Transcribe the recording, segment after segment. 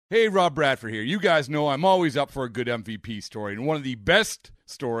Hey, Rob Bradford here. You guys know I'm always up for a good MVP story, and one of the best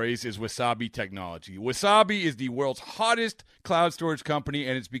stories is Wasabi Technology. Wasabi is the world's hottest cloud storage company,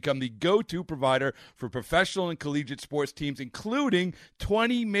 and it's become the go-to provider for professional and collegiate sports teams, including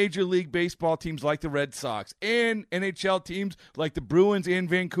 20 Major League Baseball teams like the Red Sox and NHL teams like the Bruins and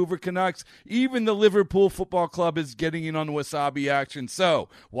Vancouver Canucks. Even the Liverpool Football Club is getting in on the Wasabi action. So,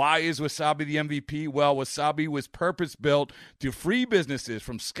 why is Wasabi the MVP? Well, Wasabi was purpose-built to free businesses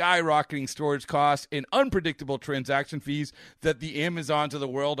from skyrocketing storage costs and unpredictable transaction fees that the Amazons of the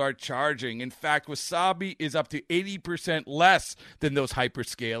world are charging. In fact, Wasabi is up to 80% less than those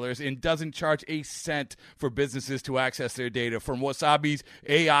hyperscalers and doesn't charge a cent for businesses to access their data. From Wasabi's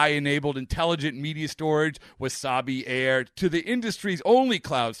AI-enabled intelligent media storage, Wasabi Air, to the industry's only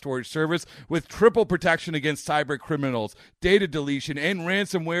cloud storage service with triple protection against cyber criminals, data deletion, and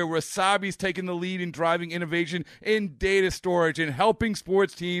ransomware, Wasabi's taken the lead in driving innovation in data storage and helping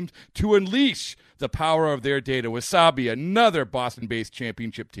sports teams to unleash the power of their data. Wasabi, another Boston-based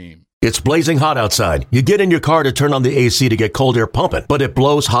championship team. It's blazing hot outside. You get in your car to turn on the AC to get cold air pumping, but it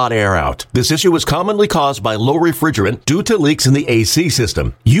blows hot air out. This issue is commonly caused by low refrigerant due to leaks in the AC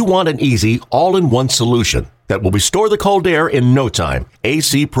system. You want an easy, all-in-one solution that will restore the cold air in no time.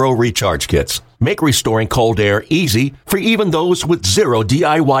 AC Pro Recharge Kits make restoring cold air easy for even those with zero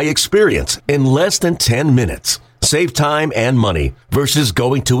DIY experience in less than 10 minutes. Save time and money versus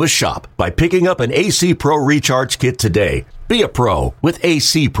going to a shop by picking up an AC Pro Recharge Kit today. Be a pro with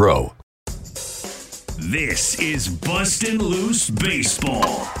AC Pro. This is Bustin' Loose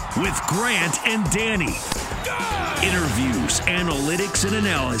Baseball with Grant and Danny. Interviews, analytics, and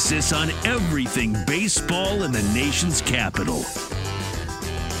analysis on everything baseball in the nation's capital.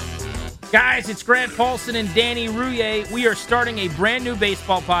 Guys, it's Grant Paulson and Danny Rouillet. We are starting a brand new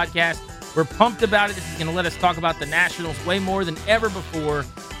baseball podcast. We're pumped about it. This is going to let us talk about the Nationals way more than ever before.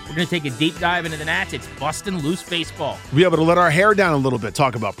 We're going to take a deep dive into the Nats. It's Bustin' Loose Baseball. We'll be able to let our hair down a little bit,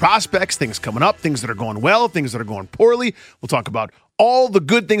 talk about prospects, things coming up, things that are going well, things that are going poorly. We'll talk about all the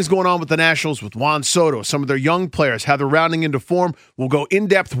good things going on with the Nationals, with Juan Soto, some of their young players, how they're rounding into form. We'll go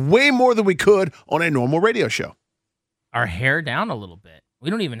in-depth way more than we could on a normal radio show. Our hair down a little bit. We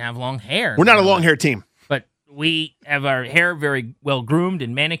don't even have long hair. We're not a long hair team. But we have our hair very well groomed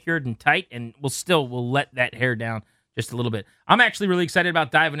and manicured and tight, and we'll let that hair down just a little bit. I'm actually really excited about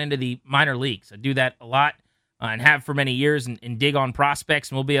diving into the minor leagues. I do that a lot and have for many years and dig on prospects,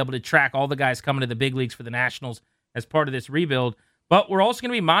 and we'll be able to track all the guys coming to the big leagues for the Nationals as part of this rebuild. But we're also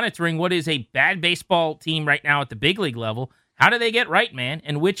going to be monitoring what is a bad baseball team right now at the big league level. How do they get right, man?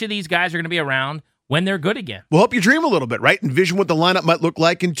 And which of these guys are going to be around when they're good again? We'll help you dream a little bit, right? Envision what the lineup might look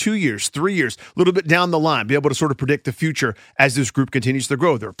like in 2 years, 3 years, a little bit down the line, be able to sort of predict the future as this group continues to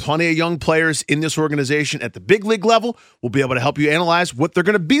grow. There are plenty of young players in this organization at the big league level. We'll be able to help you analyze what they're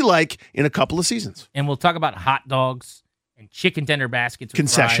going to be like in a couple of seasons. And we'll talk about hot dogs and chicken tender baskets with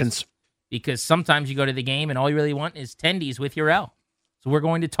concessions. Fries, because sometimes you go to the game and all you really want is tendies with your L. So we're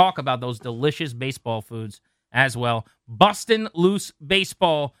going to talk about those delicious baseball foods as well. Bustin' Loose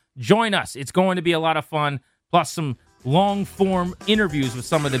Baseball. Join us. It's going to be a lot of fun, plus some long-form interviews with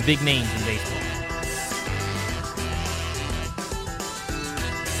some of the big names in baseball.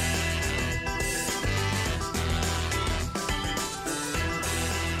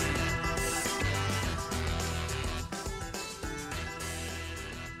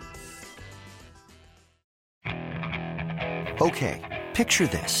 Okay, picture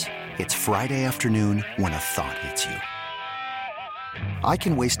this. It's Friday afternoon when a thought hits you. I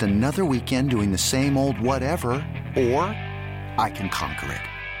can waste another weekend doing the same old whatever, or I can conquer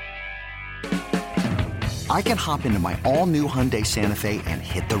it. I can hop into my all-new Hyundai Santa Fe and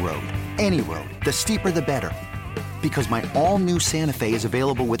hit the road. Any road. The steeper, the better. Because my all-new Santa Fe is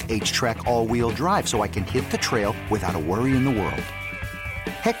available with H-Track all-wheel drive, so I can hit the trail without a worry in the world.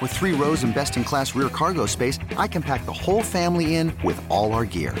 Heck, with 3 rows and best-in-class rear cargo space, I can pack the whole family in with all our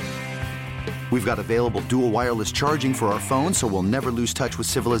gear. We've got available dual wireless charging for our phones, so we'll never lose touch with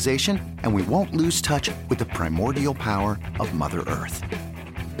civilization, and we won't lose touch with the primordial power of Mother Earth.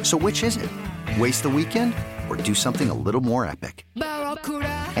 So which is it? Waste the weekend or do something a little more epic?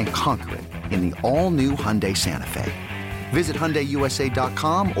 And conquer it in the all-new Hyundai Santa Fe. Visit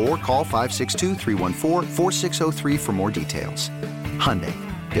HyundaiUSA.com or call 562-314-4603 for more details. Hyundai,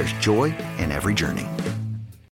 there's joy in every journey.